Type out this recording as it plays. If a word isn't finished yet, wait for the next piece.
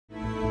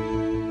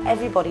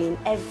Everybody in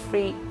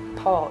every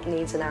port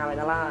needs an hour in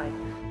the line.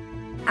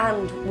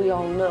 And we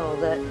all know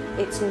that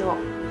it's not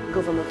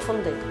government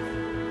funded.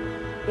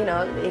 You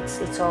know,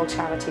 it's all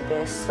charity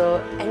based, so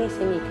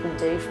anything you can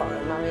do for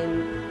them, I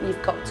mean,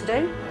 you've got to do.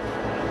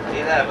 Are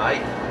you there,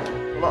 mate?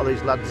 A lot of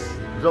these lads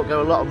don't get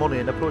a lot of money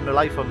and they're putting their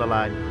life on the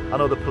line. I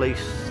know the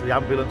police, the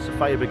ambulance, the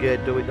fire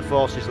brigade do it, the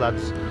forces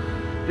lads.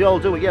 They all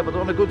do it, yeah, but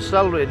they're on a good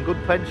salary and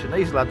good pension.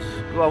 These lads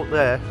go out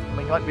there, I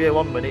mean, you might be here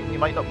one minute and you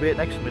might not be here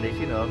next minute,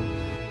 you know.